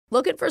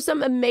Looking for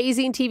some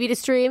amazing TV to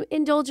stream?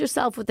 Indulge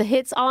yourself with the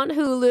hits on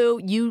Hulu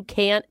you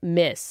can't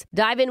miss.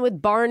 Dive in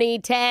with Barney,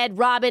 Ted,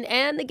 Robin,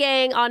 and the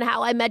gang on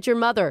How I Met Your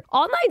Mother.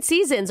 All 9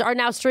 seasons are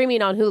now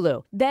streaming on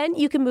Hulu. Then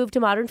you can move to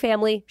Modern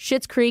Family,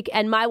 Schitt's Creek,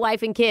 and My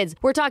Wife and Kids.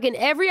 We're talking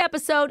every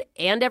episode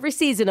and every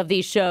season of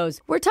these shows.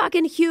 We're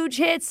talking huge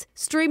hits,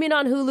 streaming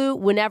on Hulu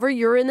whenever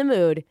you're in the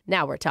mood.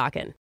 Now we're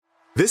talking.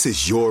 This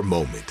is your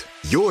moment,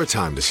 your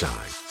time to shine,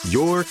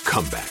 your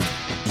comeback.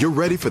 You're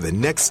ready for the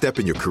next step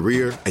in your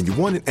career, and you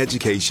want an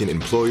education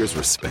employers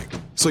respect.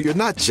 So you're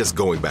not just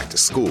going back to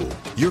school,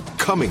 you're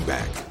coming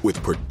back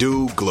with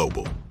Purdue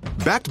Global.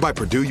 Backed by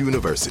Purdue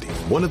University,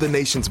 one of the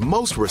nation's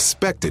most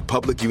respected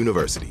public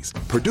universities,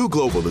 Purdue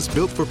Global is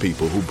built for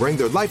people who bring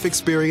their life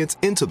experience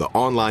into the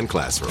online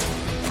classroom.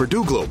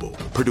 Purdue Global,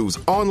 Purdue's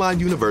online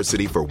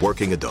university for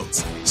working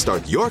adults.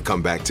 Start your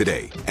comeback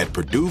today at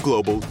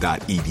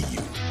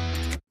purdueglobal.edu.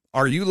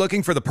 Are you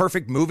looking for the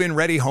perfect move-in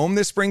ready home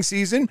this spring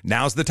season?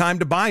 Now's the time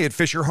to buy at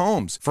Fisher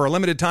Homes. For a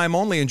limited time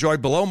only, enjoy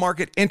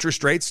below-market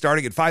interest rates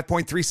starting at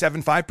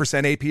 5.375%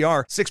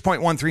 APR,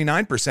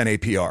 6.139%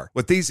 APR.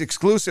 With these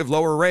exclusive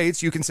lower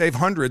rates, you can save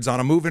hundreds on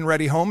a move-in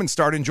ready home and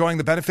start enjoying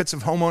the benefits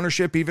of home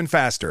ownership even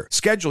faster.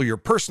 Schedule your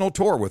personal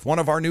tour with one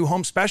of our new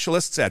home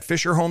specialists at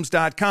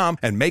FisherHomes.com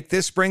and make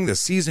this spring the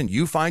season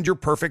you find your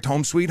perfect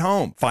home sweet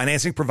home.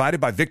 Financing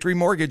provided by Victory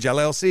Mortgage,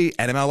 LLC,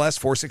 NMLS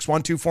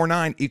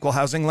 461249, Equal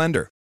Housing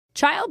Lender.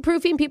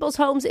 Child-proofing people's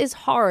homes is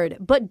hard,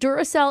 but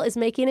Duracell is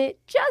making it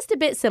just a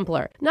bit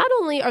simpler. Not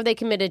only are they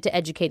committed to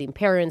educating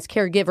parents,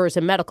 caregivers,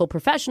 and medical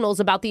professionals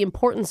about the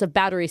importance of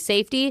battery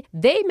safety,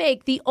 they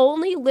make the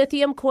only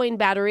lithium coin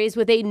batteries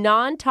with a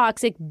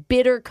non-toxic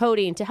bitter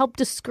coating to help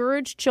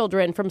discourage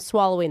children from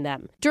swallowing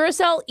them.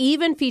 Duracell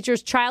even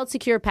features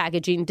child-secure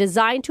packaging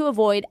designed to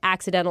avoid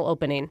accidental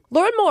opening.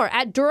 Learn more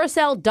at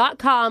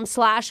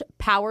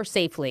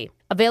Duracell.com/powersafely.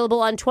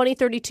 Available on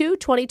 2032,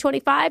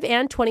 2025,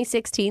 and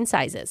 2016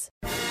 sizes.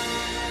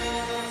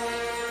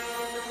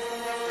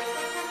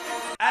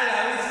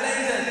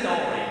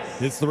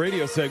 It's the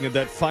radio segment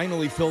that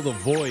finally filled a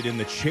void in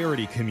the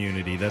charity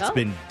community that's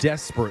been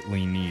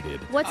desperately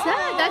needed. What's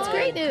that? That's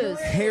great news.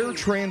 Hair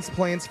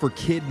transplants for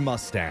kid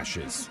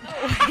mustaches.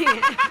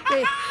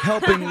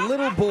 Helping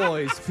little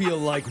boys feel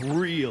like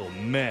real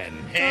men.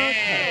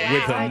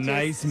 With a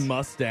nice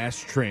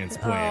mustache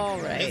transplant. All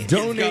right.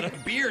 Donate. He's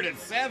got a beard at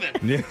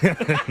 7.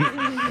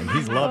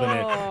 He's loving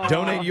it.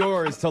 Donate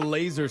yours to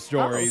Laser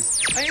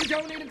Stories. I am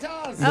donating to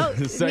us. Oh,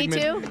 The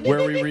segment me too?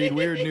 where we read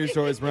weird news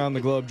stories around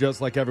the globe just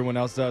like everyone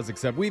else does,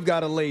 except we've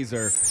got a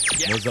laser.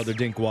 Yes. Those other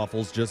dink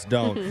waffles just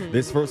don't.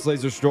 This first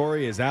laser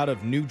story is out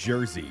of New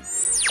Jersey.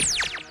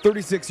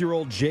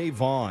 36-year-old Jay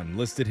Vaughn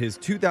listed his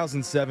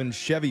 2007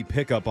 Chevy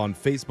pickup on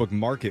Facebook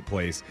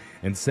Marketplace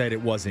and said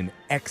it was in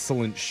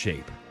excellent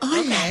shape.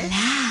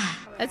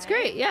 That's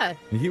great, yeah.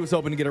 He was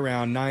hoping to get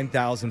around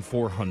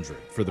 $9,400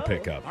 for the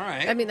pickup. All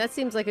right. I mean, that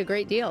seems like a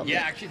great deal.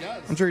 Yeah, actually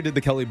does. I'm sure he did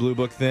the Kelley Blue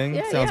Book thing.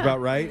 Yeah, Sounds yeah.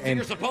 about right. And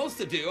you're supposed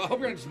to do. I hope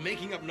you're not just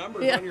making up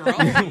numbers Yeah. on your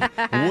own.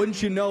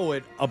 Wouldn't you know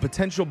it, a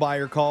potential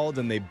buyer called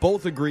and they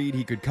both agreed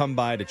he could come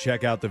by to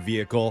check out the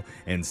vehicle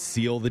and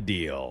seal the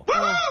deal.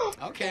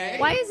 Okay.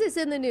 Why is this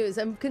in the news?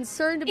 I'm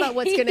concerned about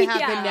what's going to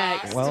happen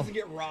next. Well, doesn't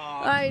get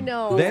robbed. I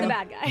know. Then the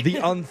bad guy? the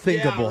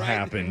unthinkable Yeah, right.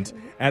 happened.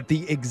 At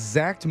the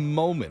exact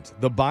moment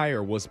the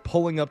buyer was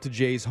pulling up to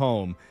Jay's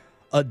home,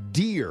 a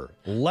deer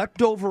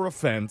leapt over a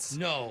fence,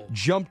 No.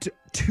 jumped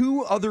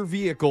 2 other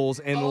vehicles,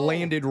 and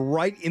landed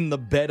right in the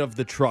bed of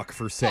the truck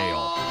for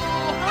sale.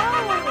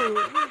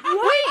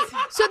 Wait,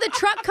 so the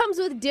truck comes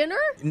with dinner?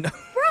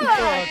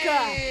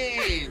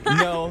 Hey.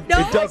 No,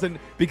 it doesn't,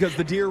 because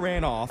the deer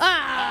ran off.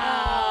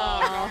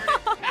 Ah.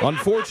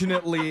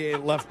 Unfortunately,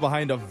 it left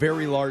behind a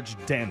very large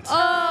dent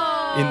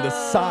in the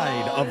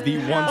side of the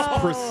once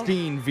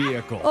pristine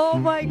vehicle. Oh,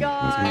 my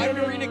God. Time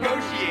to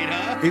renegotiate,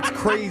 huh? It's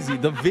crazy.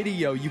 The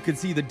video, you can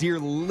see the deer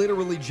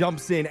literally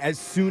jumps in as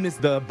soon as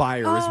the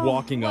buyer is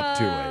walking up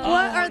to it.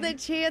 What are the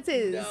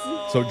chances?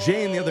 So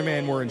Jay and the other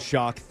man were in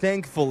shock.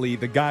 Thankfully,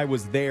 the guy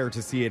was there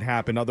to see it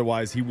happen.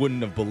 Otherwise, he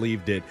wouldn't have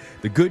believed it.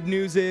 The good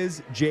news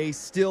is Jay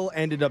still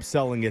ended up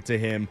selling it to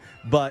him,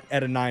 but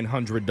at a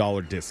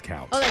 $900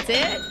 discount. Oh, that's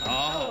it?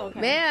 Oh.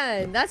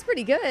 Man, that's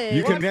pretty good.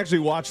 You can actually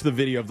watch the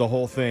video of the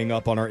whole thing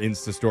up on our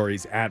Insta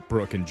stories at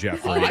Brooke and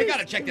Jeffrey. Oh, I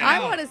gotta check that I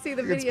out. want to see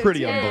the video. It's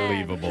pretty too.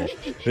 unbelievable.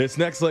 This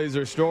next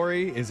laser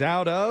story is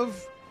out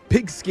of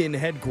Pigskin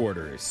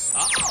headquarters.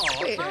 Oh,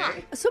 Wait,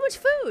 okay. so much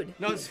food.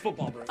 No, this is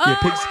football, bro. Yeah,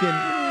 Pigskin.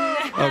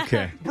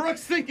 Okay.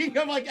 Brooke's thinking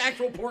of like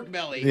actual pork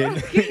belly.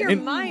 Get your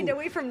mind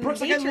away from Brooke's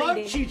like, I nature love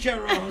eating.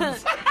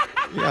 chicharrones.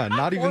 Yeah,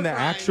 not even Pork the rinds.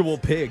 actual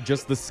pig,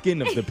 just the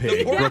skin of the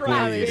pig. pork Brooke will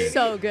That eat is it.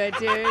 so good,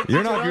 dude.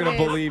 You're not going to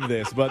Totally. believe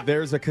this, but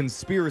there's a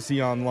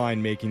conspiracy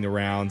online making the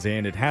rounds,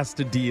 and it has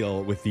to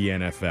deal with the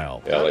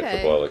NFL. Yeah, I like Okay.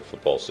 football, I like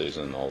football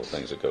season and all the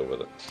things that go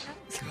with it.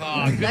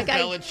 Oh, good That guy-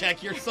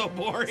 Belichick, you're so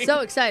boring. So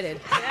excited.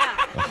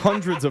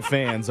 Hundreds of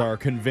fans are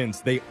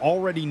convinced they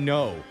already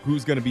know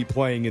who's going to be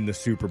playing in the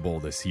Super Bowl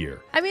this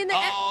year. I mean,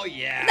 Oh,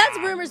 yeah. that's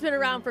rumor's been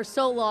around for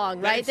so long,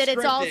 right? That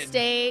it's all scripted.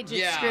 staged,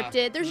 it's Yeah.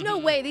 scripted. There's no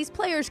way these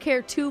players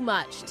care too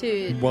much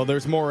to. Well,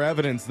 there's more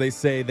evidence. They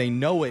say they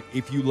know it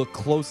if you look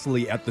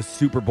closely at the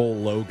Super Bowl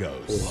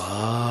logos.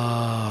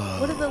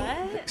 What are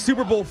the?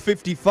 Super Bowl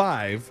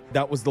 55,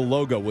 that was the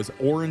logo, was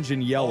orange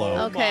and yellow.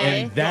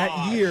 Okay. And that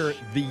gosh. year,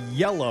 the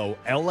yellow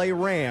LA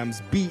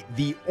Rams beat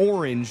the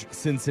orange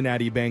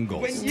Cincinnati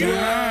Bengals. When you,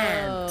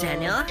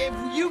 Daniel?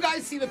 if you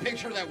guys see the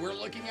picture that we're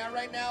looking at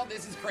right now,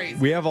 this is crazy.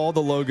 We have all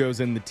the logos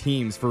and the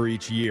teams for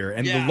each year,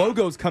 and Yeah. the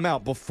logos come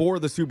out before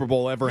the Super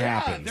Bowl ever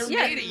happens. they're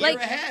Yeah, made a year like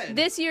ahead.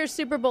 this year's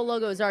Super Bowl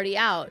logo is already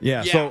out.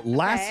 Yeah, Yeah. so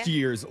last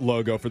year's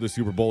logo for the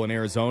Super Bowl in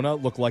Arizona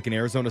looked like an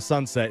Arizona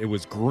sunset. It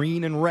was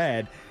green and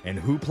red. And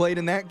who played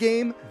in that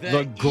game?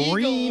 The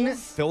green Eagles.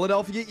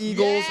 Philadelphia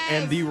Eagles Yes.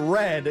 and the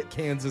red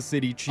Kansas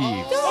City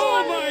Chiefs.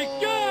 Oh my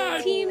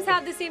God! Teams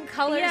have the same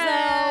colors,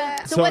 Yeah.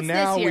 though. So what's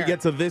now this year? we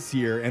get to this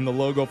year, and the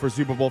logo for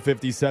Super Bowl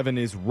 57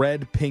 is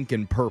red, pink,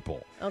 and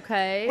purple.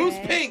 Okay. Who's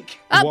pink?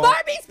 Well-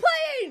 Barbie's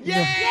playing.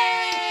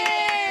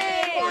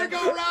 Yay!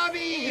 Margot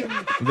Robbie!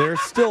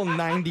 There's still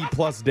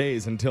 90-plus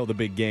days until the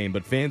big game,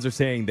 but fans are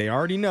saying they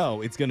already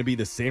know it's going to be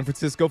the San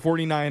Francisco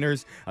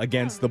 49ers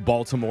against the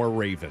Baltimore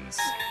Ravens.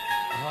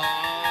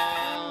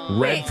 Red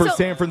Wait, for so-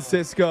 San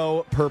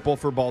Francisco, purple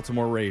for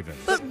Baltimore Ravens.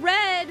 But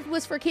red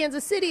was for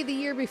Kansas City the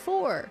year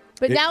before.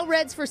 But It- now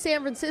red's for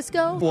San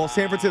Francisco. Well,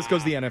 San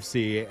Francisco's the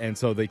NFC, and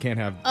so they can't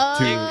have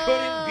two. It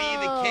couldn't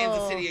be the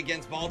Kansas City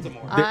against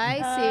Baltimore. I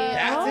see.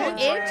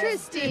 That's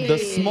Interesting. The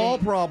small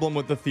problem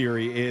with the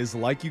theory is,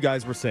 like you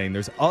guys were saying,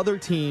 there's other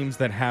teams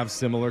that have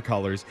similar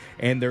colors,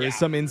 and there is Yeah.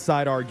 some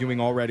inside arguing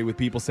already with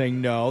people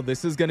saying, no,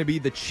 this is going to be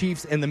the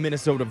Chiefs and the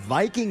Minnesota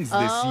Vikings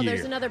this Oh, year.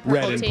 there's another purple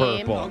red and team.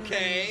 purple.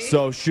 Okay.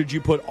 So should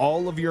you put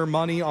all of your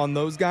money on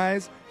those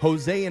guys?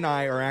 Jose and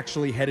I are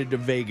actually headed to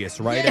Vegas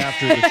right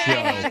after the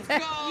show.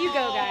 You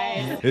go,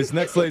 guys. This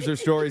next laser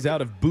story is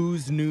out of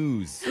Booze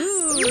News.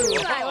 Ooh,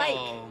 I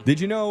like. Did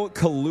you know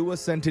Kahlua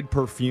scented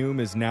perfume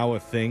is now a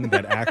thing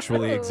that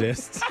actually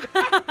exists?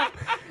 No.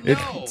 It's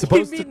You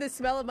supposed mean to the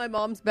smell of my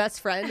mom's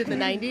best friend in the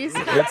 90s?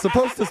 it's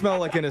supposed to smell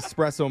like an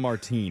espresso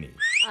martini.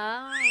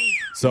 Oh.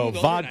 So Ooh, those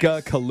are vodka,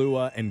 nice.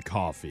 Kahlua, and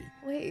coffee.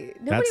 Wait,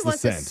 nobody That's the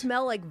wants to scent.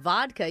 smell like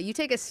vodka. You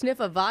take a sniff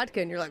of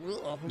vodka and you're like,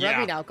 ugh, Yeah.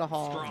 rubbing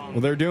alcohol. Strong.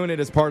 Well, they're doing it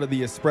as part of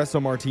the Espresso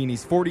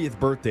Martini's 40th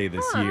birthday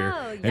this year,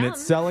 and yum.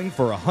 it's selling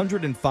for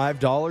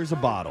 $105 a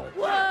bottle.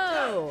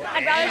 Whoa.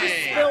 I'd rather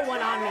just spill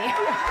one on me.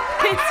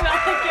 It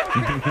smells like it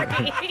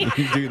for me.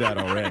 You do that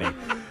already.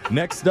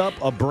 Next up,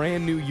 a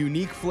brand new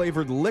unique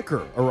flavored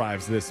liquor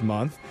arrives this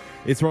month.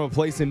 It's from a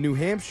place in New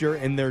Hampshire,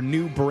 and their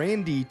new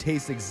brandy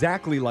tastes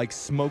exactly like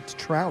smoked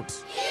trout.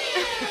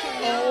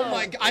 Oh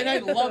my God! And I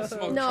love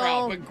smoked No.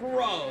 trout, but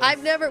gross.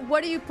 I've never.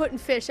 What are you putting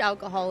fish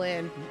alcohol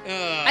in? Ugh.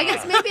 I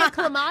guess maybe a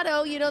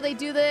clamato. You know, they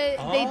do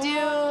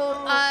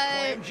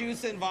Lime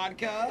juice and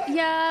vodka.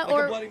 yeah, Like a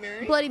or Bloody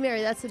Mary? Bloody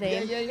Mary. That's the Yeah,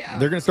 name. yeah, yeah.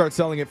 They're going to start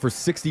selling it for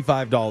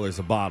 $65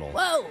 a bottle.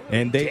 Whoa.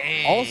 And they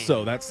Dang.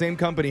 also, that same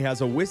company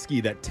has a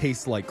whiskey that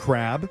tastes like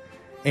crab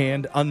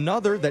and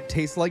another that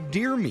tastes like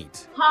deer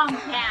meat.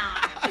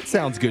 That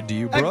sounds good to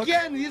you, Brooke.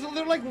 Again,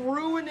 they're like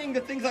ruining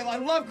the things I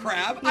love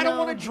crab. I don't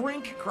No. want to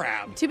drink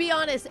crab. To be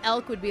honest,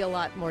 elk would be a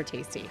lot more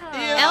tasty. Ew.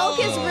 Elk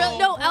is real.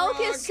 No, elk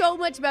Brooke. is so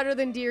much better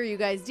than deer. You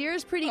guys, deer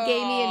is pretty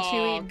gamey and Oh,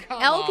 chewy.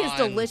 come Elk is on.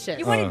 delicious.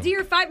 You wanted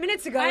deer 5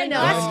 minutes ago. I and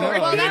know. now it's I story.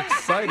 know. Well, I'm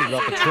excited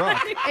about the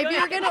truck. If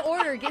you're gonna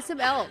order, get some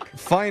elk.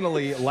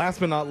 Finally, last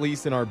but not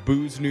least, in our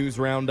booze news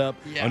roundup,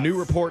 Yes. a new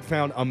report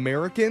found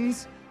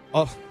Americans,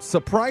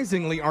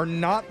 surprisingly, are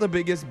not the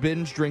biggest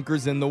binge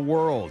drinkers in the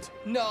world.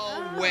 No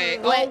way.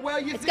 Wait, Oh well,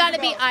 you it's think got to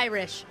be about-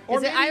 Irish. Or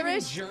Is it maybe even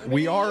Irish? Germany.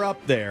 We are up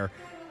there.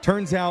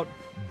 Turns out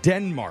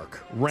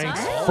Denmark ranks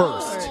Oh.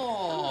 first.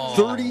 Oh.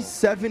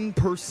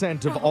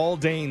 37% of all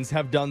Danes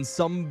have done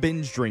some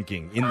binge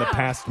drinking in the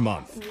past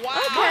month.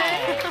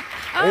 Wow.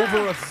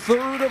 Over a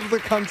third of the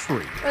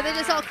country. Are they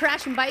just all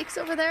crashing bikes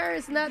over there?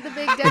 Isn't that the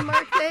big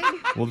Denmark thing?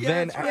 Well,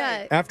 then that's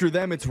right. after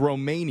them, it's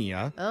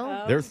Romania.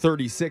 Oh. They're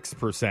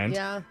 36%.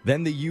 Yeah.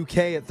 Then the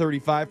UK at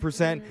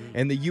 35%.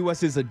 And the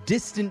US is a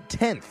distant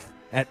 10th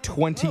at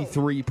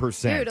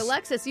 23%. Dude,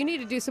 Alexis, you need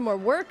to do some more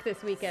work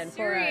this weekend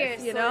for us.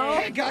 Seriously. You know?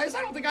 Hey guys,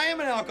 I don't think I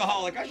am an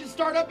alcoholic. I should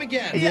start up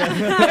again.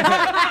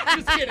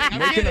 Just kidding. I'm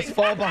Making us kidding.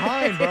 fall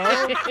behind,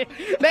 bro.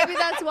 Maybe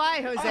that's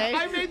why, Jose.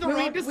 I made the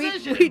wrong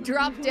decision. We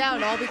dropped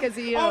down all because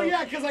of you. Oh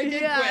yeah, because I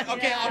did Yeah. quit.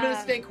 Okay, I'm gonna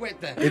stay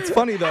quit then. It's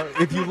funny, though.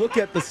 If you look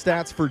at the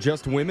stats for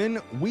just women,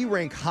 we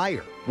rank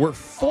higher. We're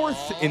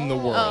fourth in the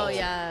world. Oh,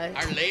 yeah.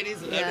 Our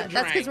ladies love Yeah, to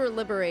that's because drink. we're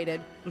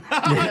liberated.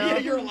 Yeah,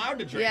 you're allowed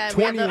to drink. Yeah,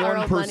 we have our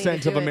own money to 21%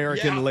 of do it.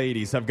 American Yeah.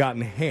 ladies have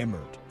gotten hammered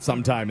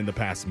sometime in the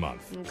past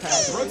month.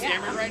 Okay. Brooke's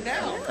hammered right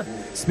now.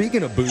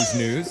 Speaking of booze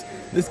news,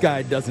 this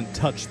guy doesn't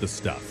touch the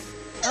stuff.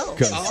 Oh,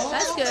 'Cause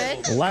that's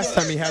good. the last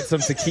time he had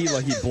some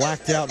tequila, he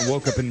blacked out and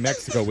woke up in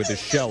Mexico with his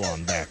shell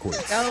on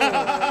backwards.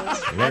 Oh,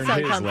 Learned that's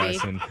his uncomfy.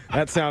 lesson.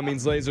 That sound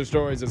means Laser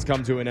Stories has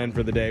come to an end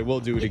for the day. We'll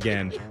do it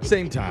again,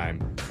 same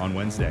time on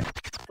Wednesday.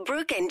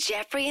 Brooke and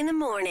Jeffrey in the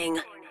morning.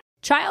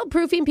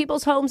 Childproofing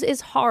people's homes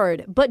is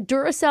hard, but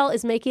Duracell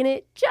is making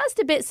it just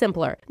a bit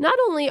simpler. Not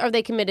only are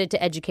they committed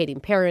to educating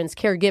parents,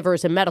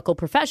 caregivers, and medical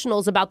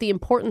professionals about the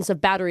importance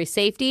of battery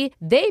safety,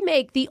 they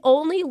make the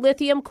only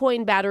lithium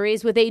coin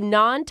batteries with a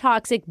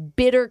non-toxic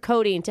bitter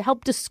coating to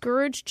help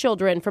discourage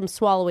children from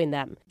swallowing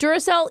them.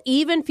 Duracell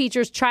even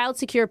features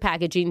child-secure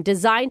packaging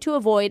designed to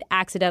avoid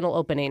accidental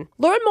opening.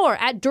 Learn more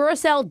at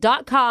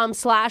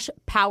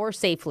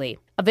Duracell.com/powersafely.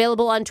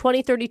 Available on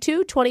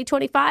 2032,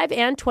 2025,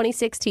 and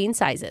 2016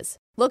 sizes.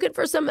 Looking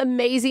for some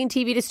amazing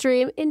TV to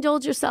stream?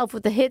 Indulge yourself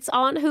with the hits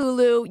on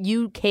Hulu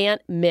you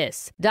can't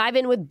miss. Dive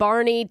in with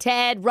Barney,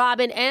 Ted,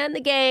 Robin, and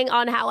the gang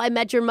on How I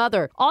Met Your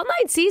Mother. All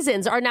 9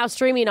 seasons are now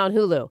streaming on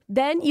Hulu.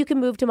 Then you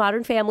can move to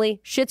Modern Family,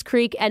 Schitt's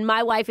Creek, and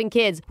My Wife and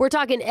Kids. We're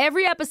talking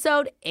every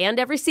episode and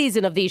every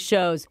season of these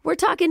shows. We're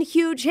talking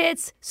huge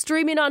hits,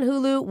 streaming on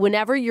Hulu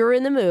whenever you're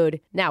in the mood.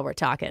 Now we're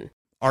talking.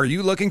 Are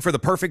you looking for the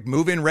perfect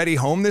move-in ready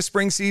home this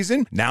spring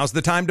season? Now's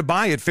the time to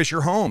buy at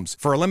Fisher Homes.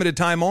 For a limited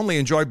time only,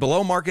 enjoy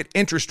below-market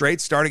interest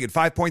rates starting at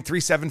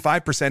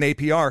 5.375%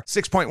 APR,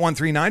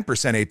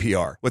 6.139%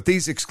 APR. With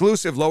these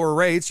exclusive lower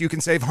rates, you can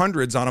save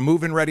hundreds on a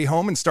move-in ready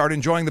home and start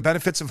enjoying the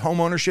benefits of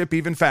homeownership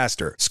even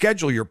faster.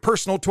 Schedule your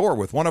personal tour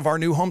with one of our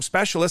new home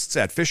specialists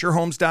at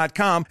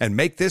FisherHomes.com and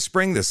make this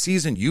spring the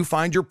season you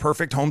find your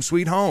perfect home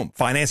sweet home.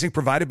 Financing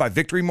provided by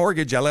Victory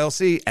Mortgage,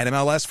 LLC,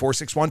 NMLS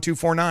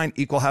 461249,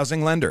 Equal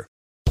Housing Lender.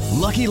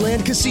 Lucky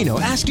Land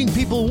Casino, asking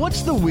people,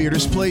 what's the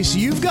weirdest place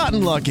you've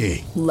gotten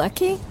lucky?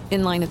 Lucky?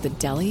 In line at the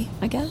deli,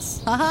 I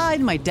guess? Aha,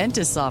 in my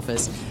dentist's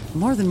office.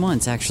 More than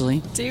once,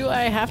 actually. Do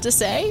I have to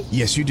say?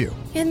 Yes, you do.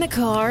 In the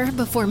car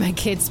before my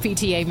kids'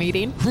 PTA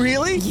meeting.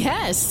 Really?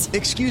 Yes.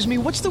 Excuse me,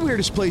 what's the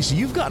weirdest place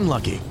you've gotten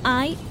lucky?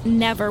 I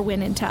never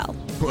win and tell.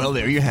 Well,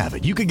 there you have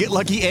it. You can get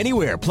lucky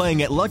anywhere,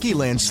 playing at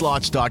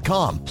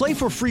LuckyLandSlots.com. Play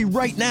for free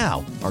right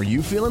now. Are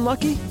you feeling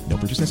lucky? No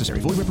purchase necessary.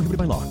 Void where prohibited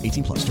by law.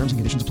 18+. Terms and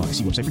conditions apply.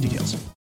 See website for details.